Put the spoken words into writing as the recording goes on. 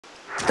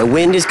The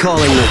wind is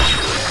calling me.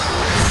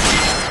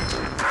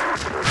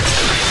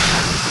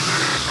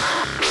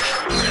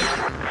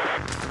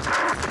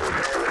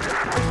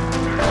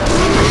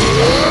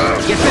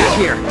 Get back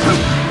here! Come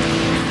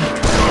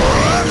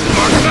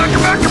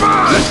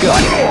on! Let's go!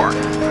 One more!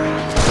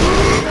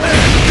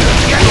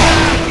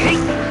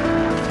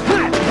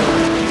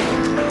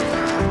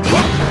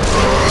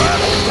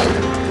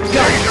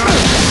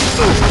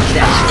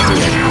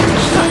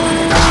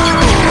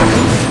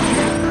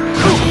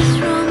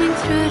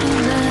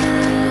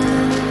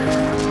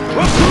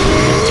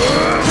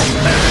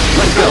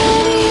 Let's go!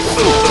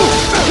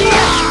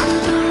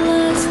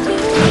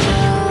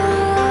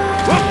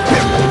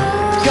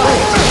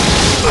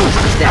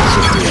 That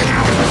should do it.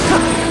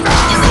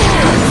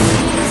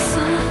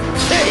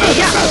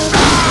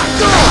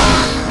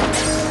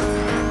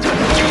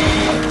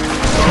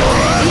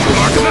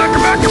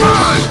 Come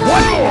on!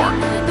 One more!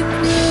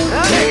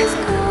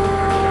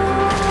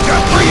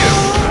 Got for you!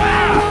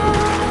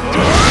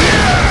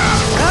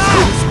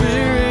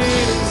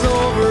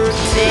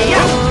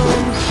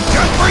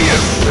 Got for you!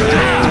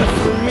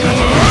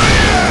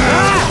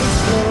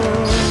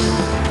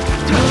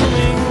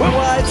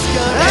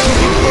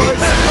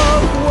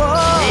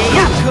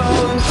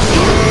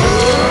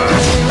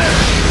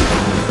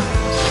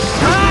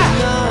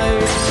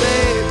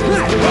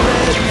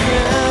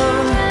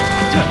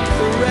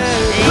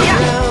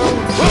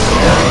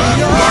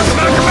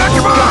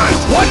 Come on!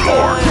 One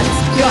more!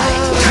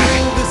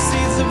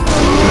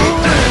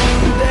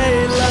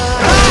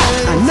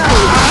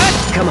 Another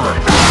one! Come on!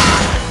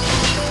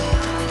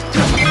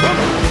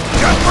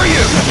 Got for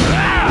you!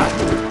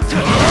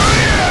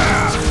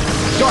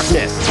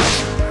 Darkness!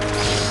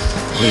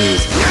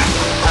 Please.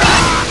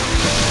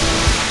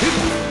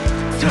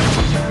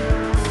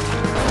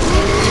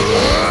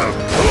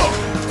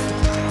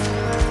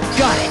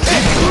 Got it!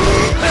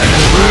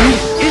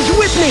 He is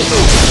with me!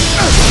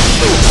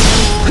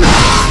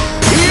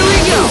 Here we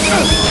go!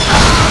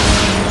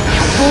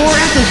 4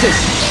 essences!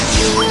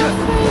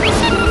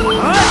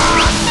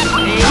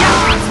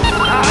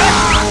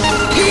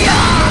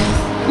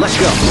 Let's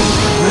go!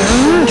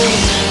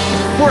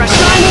 For a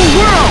shining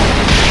world!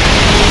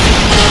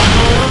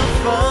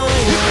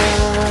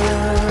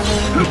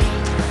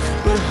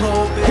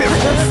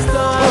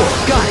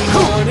 Got it!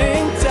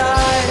 Morning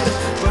tide,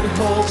 but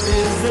hope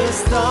is the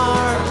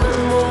star.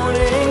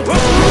 Morning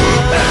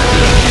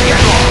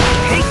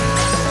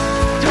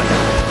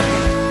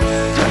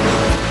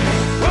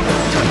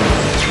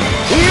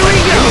Here we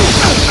go!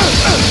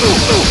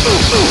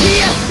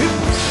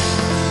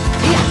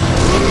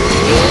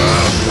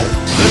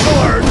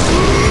 Lord!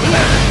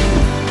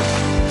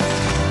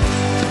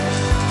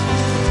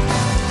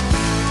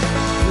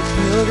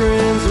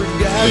 pilgrims were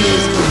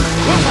gathered.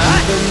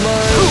 The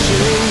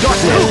marching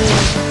Darkness!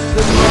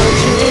 the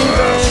marching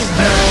band.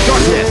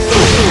 Darkness!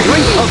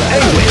 Drink of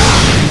anguish!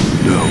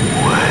 No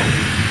way.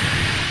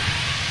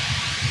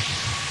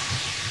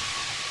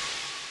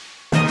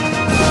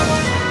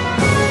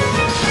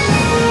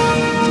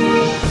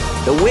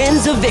 The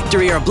winds of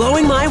victory are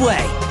blowing my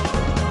way.